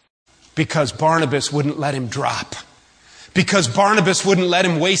 Because Barnabas wouldn't let him drop. Because Barnabas wouldn't let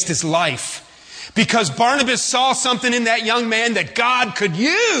him waste his life. Because Barnabas saw something in that young man that God could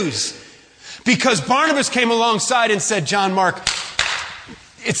use. Because Barnabas came alongside and said, John Mark,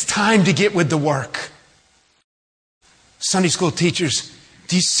 it's time to get with the work. Sunday school teachers,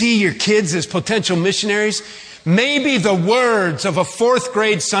 do you see your kids as potential missionaries? Maybe the words of a 4th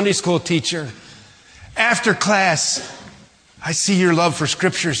grade Sunday school teacher. After class, I see your love for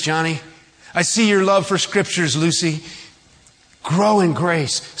scriptures, Johnny. I see your love for scriptures, Lucy. Grow in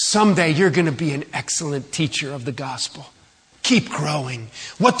grace. Someday you're going to be an excellent teacher of the gospel. Keep growing.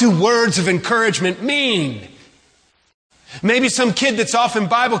 What do words of encouragement mean? Maybe some kid that's off in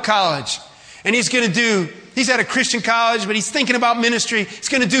Bible college and he's at a Christian college, but he's thinking about ministry. He's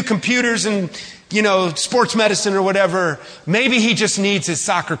going to do computers and, sports medicine or whatever. Maybe he just needs his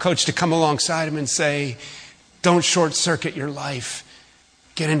soccer coach to come alongside him and say, don't short circuit your life.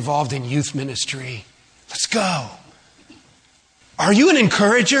 Get involved in youth ministry. Let's go. Are you an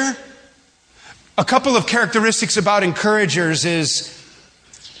encourager? A couple of characteristics about encouragers is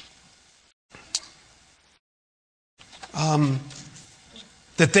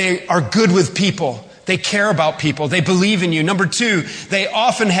that they are good with people. They care about people. They believe in you. Number 2, they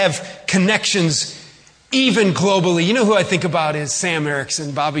often have connections even globally. You know who I think about is Sam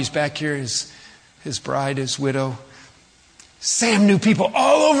Erickson. Bobby's back here, his bride, his widow. Sam knew people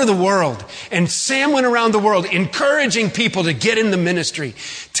all over the world. And Sam went around the world encouraging people to get in the ministry,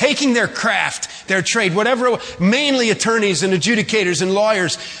 taking their craft, their trade, whatever, mainly attorneys and adjudicators and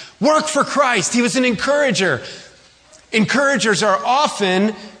lawyers, work for Christ. He was an encourager. Encouragers are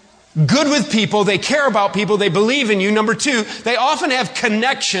often good with people. They care about people. They believe in you. Number 2, they often have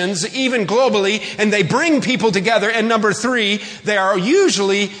connections, even globally, and they bring people together. And number 3, they are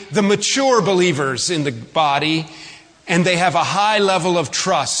usually the mature believers in the body, and they have a high level of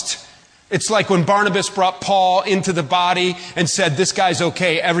trust. It's like when Barnabas brought Paul into the body and said, this guy's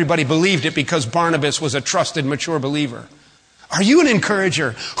okay. Everybody believed it because Barnabas was a trusted, mature believer. Are you an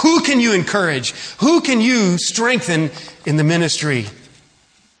encourager? Who can you encourage? Who can you strengthen in the ministry?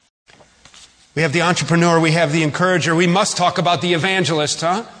 We have the entrepreneur. We have the encourager. We must talk about the evangelist,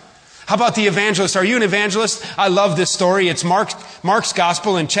 huh? How about the evangelist? Are you an evangelist? I love this story. It's Mark's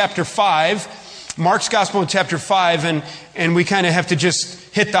Gospel in chapter 5. Mark's Gospel in chapter 5, and we kind of have to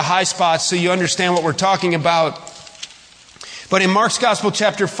just hit the high spots so you understand what we're talking about. But in Mark's Gospel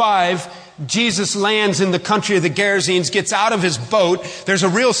chapter 5, Jesus lands in the country of the Gerasenes, gets out of his boat. There's a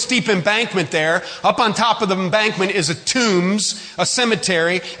real steep embankment there. Up on top of the embankment is a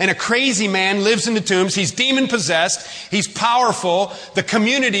cemetery, and a crazy man lives in the tombs. He's demon-possessed. He's powerful. The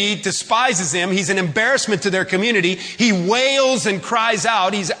community despises him. He's an embarrassment to their community. He wails and cries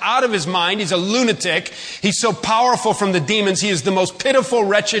out. He's out of his mind. He's a lunatic. He's so powerful from the demons. He is the most pitiful,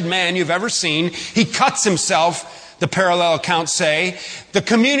 wretched man you've ever seen. He cuts himself, the parallel accounts say. The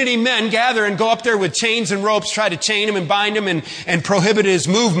community men gather and go up there with chains and ropes, try to chain him and bind him and prohibit his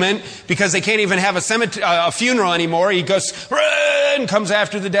movement because they can't even have a funeral anymore. He goes and comes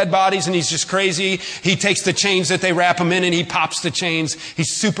after the dead bodies, and he's just crazy. He takes the chains that they wrap him in and he pops the chains.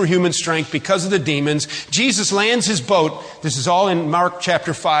 He's superhuman strength because of the demons. Jesus lands his boat. This is all in Mark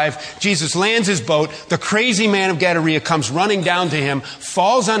chapter 5. Jesus lands his boat. The crazy man of Gadara comes running down to him,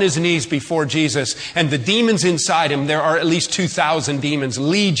 falls on his knees before Jesus, and the demons inside him, there are at least 2,000 demons.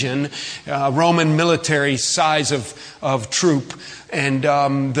 Legion, Roman military size of troop. And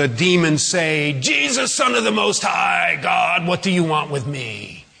the demons say, Jesus, Son of the Most High God, what do you want with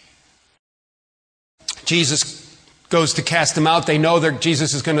me? Jesus goes to cast them out. They know that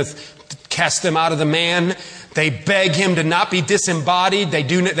Jesus is going to cast them out of the man. They beg him to not be disembodied.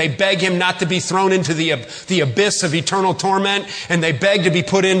 They beg him not to be thrown into the abyss of eternal torment. And they beg to be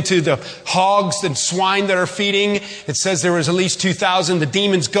put into the hogs and swine that are feeding. It says there was at least 2,000. The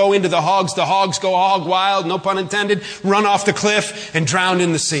demons go into the hogs. The hogs go hog wild, no pun intended, run off the cliff and drown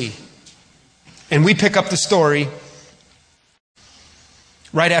in the sea. And we pick up the story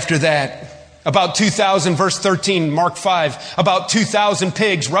right after that. About 2,000, verse 13, Mark 5, about 2,000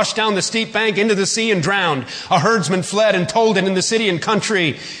 pigs rushed down the steep bank into the sea and drowned. A herdsman fled and told it in the city and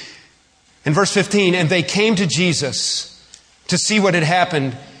country. In verse 15, and they came to Jesus to see what had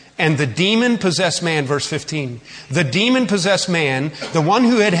happened. And the demon-possessed man, verse 15, the demon-possessed man, the one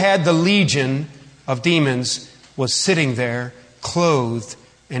who had had the legion of demons, was sitting there, clothed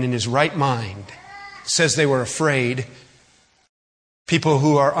and in his right mind. It says they were afraid. People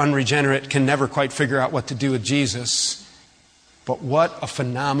who are unregenerate can never quite figure out what to do with Jesus. But what a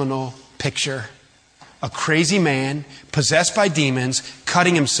phenomenal picture. A crazy man, possessed by demons,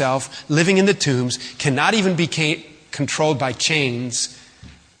 cutting himself, living in the tombs, cannot even be controlled by chains.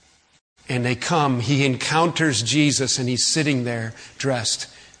 And they come, he encounters Jesus, and he's sitting there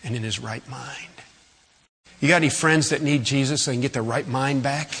dressed and in his right mind. You got any friends that need Jesus so they can get their right mind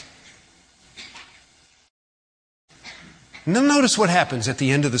back? Now notice what happens at the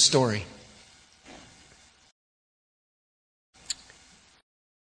end of the story.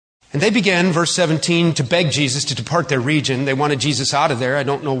 And they began, verse 17, to beg Jesus to depart their region. They wanted Jesus out of there. I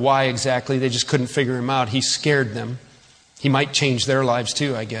don't know why exactly. They just couldn't figure him out. He scared them. He might change their lives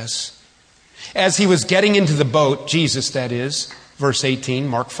too, I guess. As he was getting into the boat, Jesus that is, verse 18,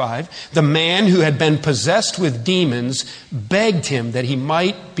 Mark 5, the man who had been possessed with demons begged him that he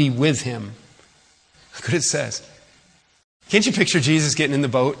might be with him. Look what it says. Can't you picture Jesus getting in the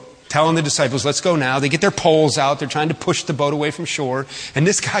boat, telling the disciples, let's go now. They get their poles out. They're trying to push the boat away from shore. And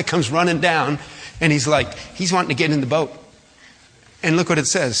this guy comes running down, and he's wanting to get in the boat. And look what it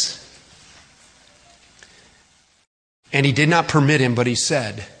says. And he did not permit him, but he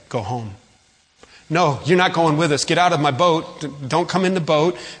said, go home. No, you're not going with us. Get out of my boat. Don't come in the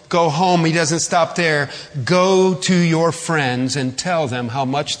boat. Go home. He doesn't stop there. Go to your friends and tell them how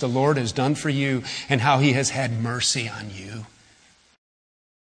much the Lord has done for you and how he has had mercy on you.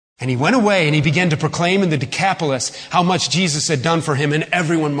 And he went away and he began to proclaim in the Decapolis how much Jesus had done for him, and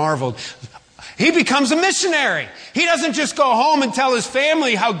everyone marveled. He becomes a missionary. He doesn't just go home and tell his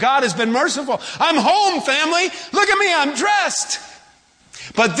family how God has been merciful. I'm home, family. Look at me. I'm dressed.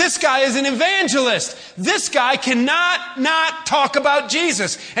 But this guy is an evangelist. This guy cannot not talk about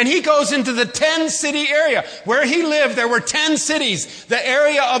Jesus. And he goes into the 10-city area. Where he lived, there were 10 cities. The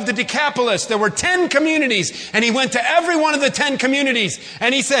area of the Decapolis, there were 10 communities. And he went to every one of the 10 communities.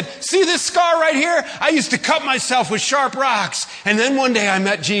 And he said, see this scar right here? I used to cut myself with sharp rocks. And then one day I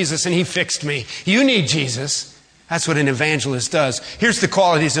met Jesus and he fixed me. You need Jesus. That's what an evangelist does. Here's the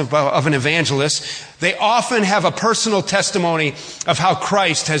qualities of an evangelist. They often have a personal testimony of how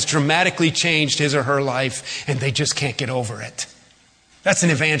Christ has dramatically changed his or her life, and they just can't get over it. That's an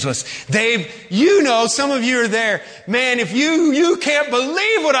evangelist. Some of you are there. Man, if you can't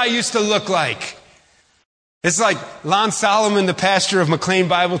believe what I used to look like. It's like Lon Solomon, the pastor of McLean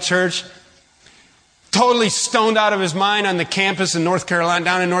Bible Church, totally stoned out of his mind on the campus in North Carolina,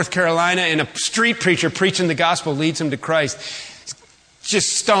 down in North Carolina, and a street preacher preaching the gospel leads him to Christ.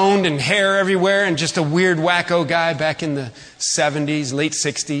 Just stoned and hair everywhere, and just a weird wacko guy back in the 70s, late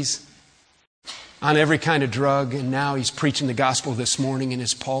 60s, on every kind of drug, and now he's preaching the gospel this morning in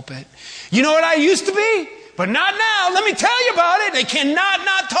his pulpit. You know what I used to be? But not now. Let me tell you about it. They cannot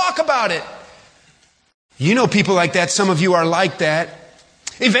not talk about it. You know people like that. Some of you are like that.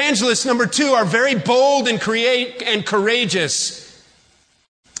 Evangelists, number 2, are very bold and courageous.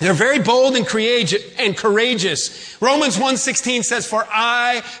 They're very bold and courageous. Romans 1:16 says, for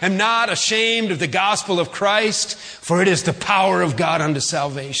I am not ashamed of the gospel of Christ, for it is the power of God unto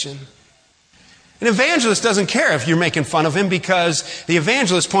salvation. An evangelist doesn't care if you're making fun of him, because the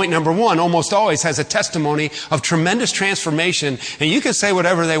evangelist, point number one, almost always has a testimony of tremendous transformation. And you can say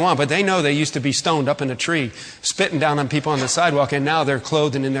whatever they want, but they know they used to be stoned up in a tree, spitting down on people on the sidewalk, and now they're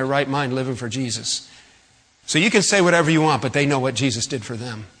clothed and in their right mind living for Jesus. So you can say whatever you want, but they know what Jesus did for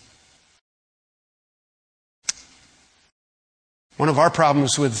them. One of our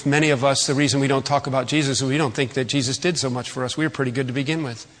problems with many of us, the reason we don't talk about Jesus is we don't think that Jesus did so much for us. We were pretty good to begin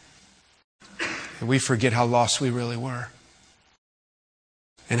with. And we forget how lost we really were.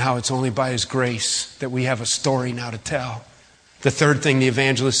 And how it's only by His grace that we have a story now to tell. The third thing the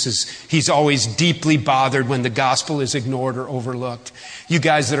evangelist is, he's always deeply bothered when the gospel is ignored or overlooked. You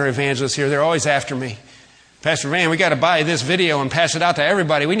guys that are evangelists here, they're always after me. Pastor Van, we got to buy this video and pass it out to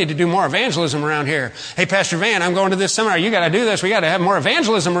everybody. We need to do more evangelism around here. Hey, Pastor Van, I'm going to this seminar. You got to do this. We got to have more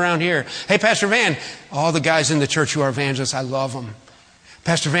evangelism around here. Hey, Pastor Van, all the guys in the church who are evangelists, I love them.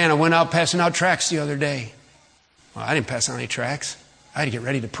 Pastor Van, I went out passing out tracts the other day. Well, I didn't pass out any tracts. I had to get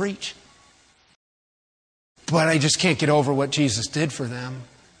ready to preach. But I just can't get over what Jesus did for them.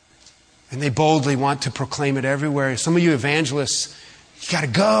 And they boldly want to proclaim it everywhere. Some of you evangelists, you got to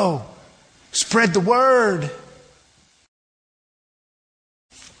go. Spread the word.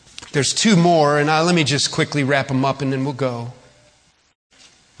 There's two more, and let me just quickly wrap them up and then we'll go.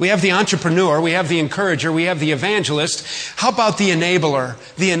 We have the entrepreneur, we have the encourager, we have the evangelist. How about the enabler?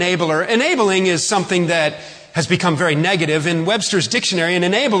 The enabler. Enabling is something that has become very negative. In Webster's dictionary, an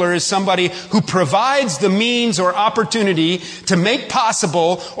enabler is somebody who provides the means or opportunity to make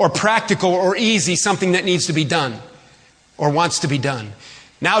possible or practical or easy something that needs to be done or wants to be done.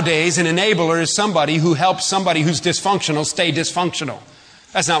 Nowadays, an enabler is somebody who helps somebody who's dysfunctional stay dysfunctional.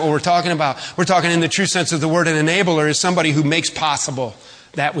 That's not what we're talking about. We're talking in the true sense of the word. An enabler is somebody who makes possible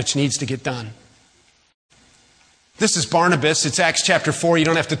that which needs to get done. This is Barnabas. It's Acts chapter 4. You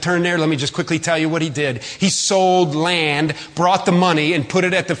don't have to turn there. Let me just quickly tell you what he did. He sold land, brought the money, and put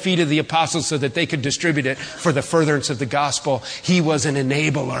it at the feet of the apostles so that they could distribute it for the furtherance of the gospel. He was an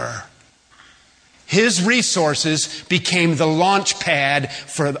enabler. His resources became the launch pad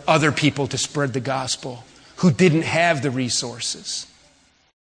for other people to spread the gospel who didn't have the resources.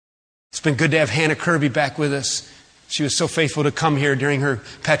 It's been good to have Hannah Kirby back with us. She was so faithful to come here during her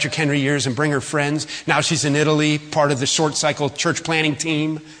Patrick Henry years and bring her friends. Now she's in Italy, part of the short cycle church planning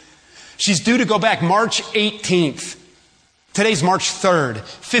team. She's due to go back March 18th. Today's March 3rd.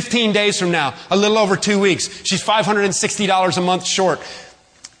 15 days from now, a little over 2 weeks. She's $560 a month short.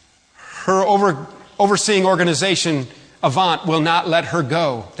 Her overseeing organization, Avant, will not let her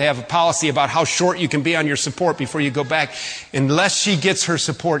go. They have a policy about how short you can be on your support before you go back. Unless she gets her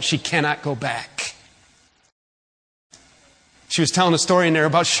support, she cannot go back. She was telling a story in there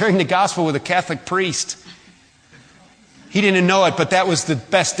about sharing the gospel with a Catholic priest. He didn't know it, but that was the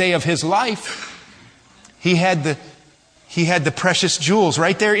best day of his life. He had the precious jewels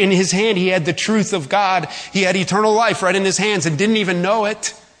right there in his hand. He had the truth of God. He had eternal life right in his hands and didn't even know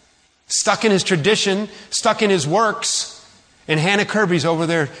it. Stuck in his tradition, stuck in his works. And Hannah Kirby's over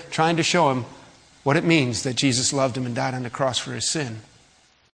there trying to show him what it means that Jesus loved him and died on the cross for his sin.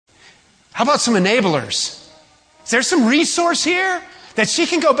 How about some enablers? Is there some resource here that she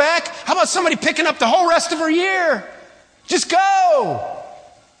can go back? How about somebody picking up the whole rest of her year? Just go.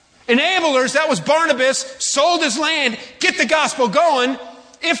 Enablers, that was Barnabas, sold his land, get the gospel going.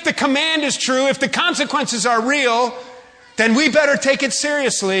 If the command is true, if the consequences are real, then we better take it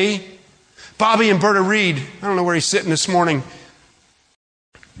seriously. Bobby and Berta Reed, I don't know where he's sitting this morning.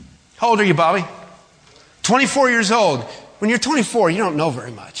 How old are you, Bobby? 24 years old. When you're 24, you don't know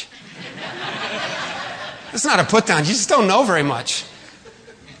very much. It's not a put down. You just don't know very much.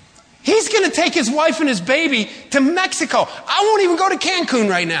 He's going to take his wife and his baby to Mexico. I won't even go to Cancun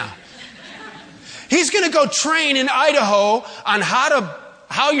right now. He's going to go train in Idaho on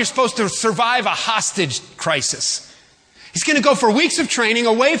how you're supposed to survive a hostage crisis. He's going to go for weeks of training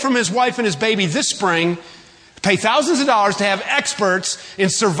away from his wife and his baby this spring, pay thousands of dollars to have experts in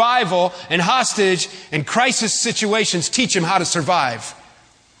survival and hostage and crisis situations teach him how to survive.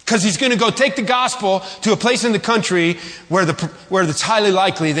 Because he's going to go take the gospel to a place in the country where it's highly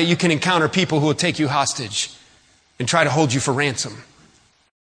likely that you can encounter people who will take you hostage and try to hold you for ransom.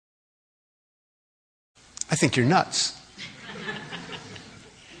 I think you're nuts.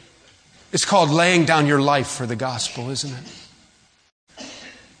 It's called laying down your life for the gospel, isn't it?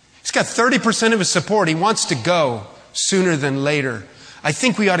 He's got 30% of his support. He wants to go sooner than later. I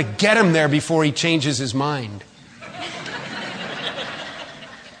think we ought to get him there before he changes his mind.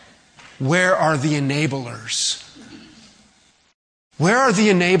 Where are the enablers? Where are the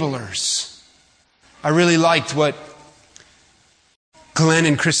enablers? I really liked what Glenn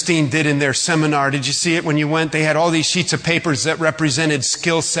and Christine did in their seminar. Did you see it when you went? They had all these sheets of papers that represented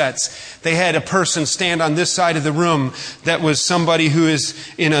skill sets. They had a person stand on this side of the room that was somebody who is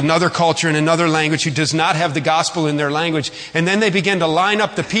in another culture, in another language, who does not have the gospel in their language. And then they began to line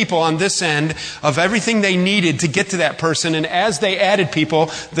up the people on this end of everything they needed to get to that person. And as they added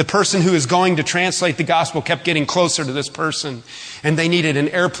people, the person who is going to translate the gospel kept getting closer to this person. And they needed an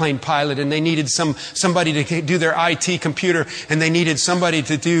airplane pilot, and they needed somebody to do their IT computer, and they needed somebody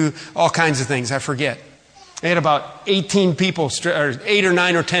to do all kinds of things. I forget. They had about 18 people, or 8 or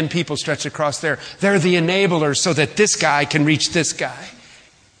 9 or 10 people stretched across there. They're the enablers so that this guy can reach this guy.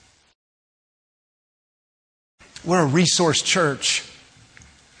 We're a resource church.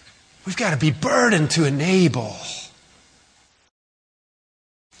 We've got to be burdened to enable.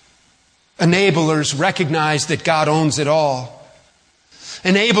 Enablers recognize that God owns it all.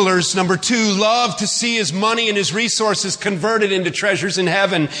 Enablers, number 2, love to see his money and his resources converted into treasures in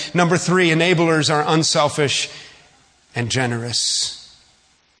heaven. Number 3, enablers are unselfish and generous.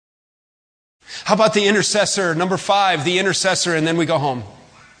 How about the intercessor? Number 5, the intercessor, and then we go home.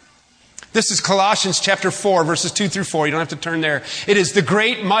 This is Colossians chapter 4, verses 2 through 4. You don't have to turn there. It is the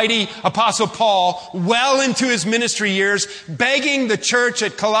great, mighty Apostle Paul, well into his ministry years, begging the church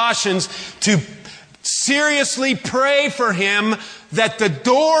at Colossians to seriously pray for him that the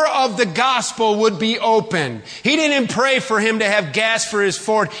door of the gospel would be open. He didn't pray for him to have gas for his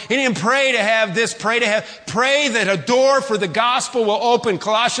Ford. He didn't pray to have this, pray that a door for the gospel will open.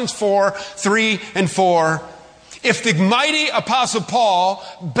 Colossians 4, 3 and 4. If the mighty Apostle Paul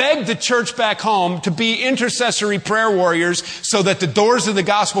begged the church back home to be intercessory prayer warriors so that the doors of the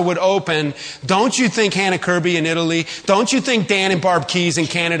gospel would open, don't you think Hannah Kirby in Italy, don't you think Dan and Barb Keys in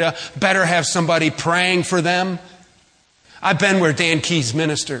Canada better have somebody praying for them? I've been where Dan Keys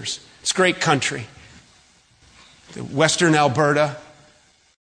ministers. It's a great country. Western Alberta,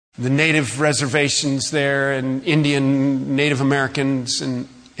 the native reservations there, and Indian Native Americans, and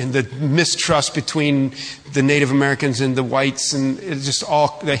the mistrust between the Native Americans and the whites, and it's just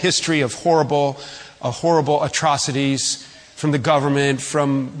all the history of horrible atrocities from the government,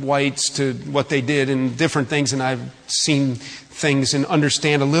 from whites to what they did and different things. And I've seen things and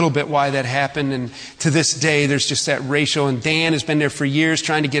understand a little bit why that happened. And to this day, there's just that racial. And Dan has been there for years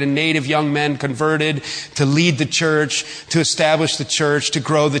trying to get a native young man converted to lead the church, to establish the church, to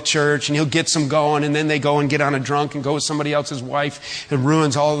grow the church. And he'll get some going, and then they go and get on a drunk and go with somebody else's wife. It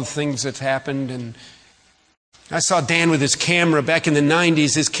ruins all the things that's happened. And I saw Dan with his camera back in the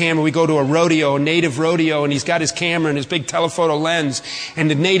 90s, his camera. We go to a rodeo, a native rodeo, and he's got his camera and his big telephoto lens.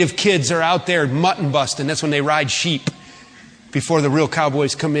 And the native kids are out there mutton busting. That's when they ride sheep before the real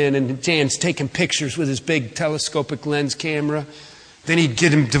cowboys come in. And Dan's taking pictures with his big telescopic lens camera. Then he'd get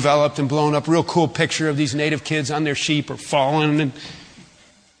them developed and blown up. Real cool picture of these native kids on their sheep or falling.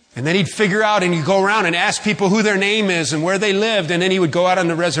 And then he'd figure out, and he'd go around and ask people who their name is and where they lived. And then he would go out on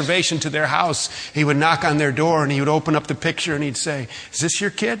the reservation to their house. He would knock on their door, and he would open up the picture, and he'd say, "Is this your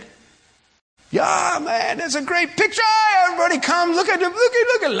kid?" "Yeah, man, that's a great picture. Everybody come, look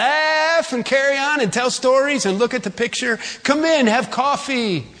at, laugh and carry on and tell stories and look at the picture. Come in, have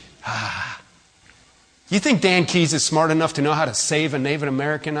coffee." You think Dan Keys is smart enough to know how to save a Native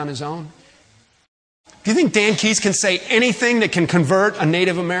American on his own? Do you think Dan Keys can say anything that can convert a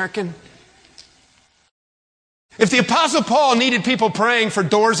Native American? If the Apostle Paul needed people praying for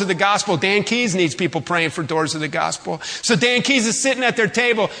doors of the gospel, Dan Keys needs people praying for doors of the gospel. So Dan Keys is sitting at their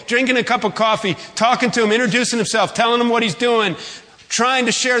table, drinking a cup of coffee, talking to them, introducing himself, telling them what he's doing, trying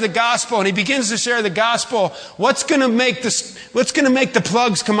to share the gospel. And he begins to share the gospel. What's going to make the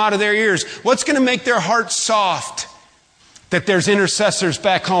plugs come out of their ears? What's going to make their hearts soft? That there's intercessors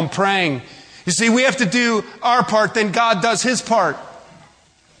back home praying. You see, we have to do our part, then God does his part.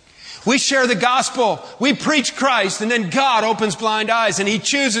 We share the gospel, we preach Christ, and then God opens blind eyes, and he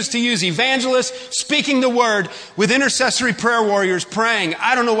chooses to use evangelists speaking the word with intercessory prayer warriors praying.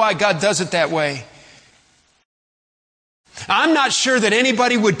 I don't know why God does it that way. I'm not sure that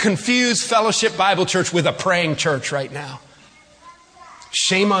anybody would confuse Fellowship Bible Church with a praying church right now.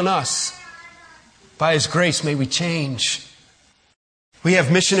 Shame on us. By his grace, may we change. We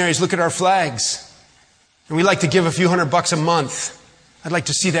have missionaries look at our flags, and we like to give a few $100 a month. I'd like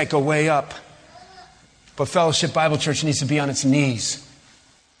to see that go way up. But Fellowship Bible Church needs to be on its knees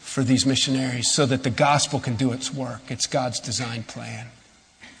for these missionaries so that the gospel can do its work. It's God's design plan.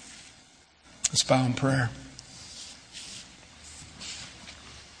 Let's bow in prayer.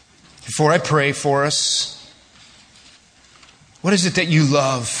 Before I pray for us, what is it that you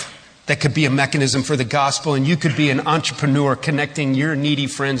love that could be a mechanism for the gospel, and you could be an entrepreneur connecting your needy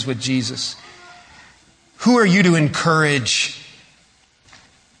friends with Jesus? Who are you to encourage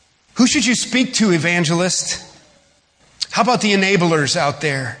Who should you speak to, evangelist? How about the enablers out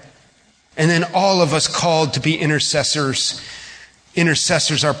there? And then all of us called to be intercessors.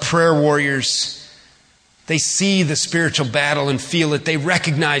 Intercessors are prayer warriors. They see the spiritual battle and feel it. They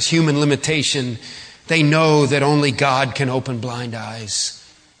recognize human limitation. They know that only God can open blind eyes.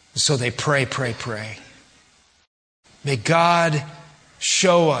 So they pray, pray, pray. May God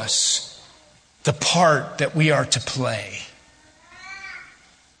show us the part that we are to play.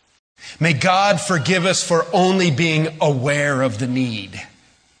 May God forgive us for only being aware of the need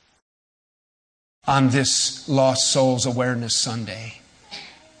on this Lost Souls Awareness Sunday.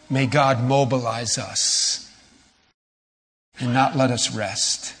 May God mobilize us and not let us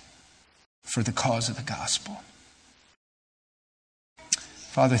rest for the cause of the gospel.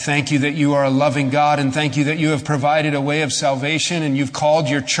 Father, thank you that you are a loving God, and thank you that you have provided a way of salvation, and you've called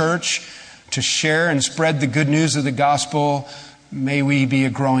your church to share and spread the good news of the gospel. May we be a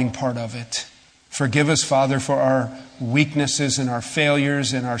growing part of it. Forgive us, Father, for our weaknesses and our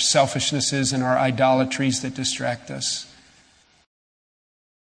failures and our selfishnesses and our idolatries that distract us.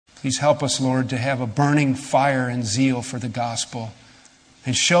 Please help us, Lord, to have a burning fire and zeal for the gospel.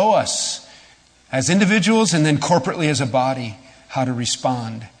 And show us, as individuals and then corporately as a body, how to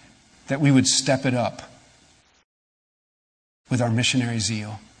respond, that we would step it up with our missionary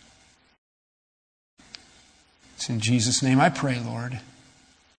zeal. It's in Jesus' name I pray, Lord,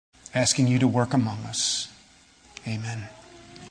 asking you to work among us. Amen.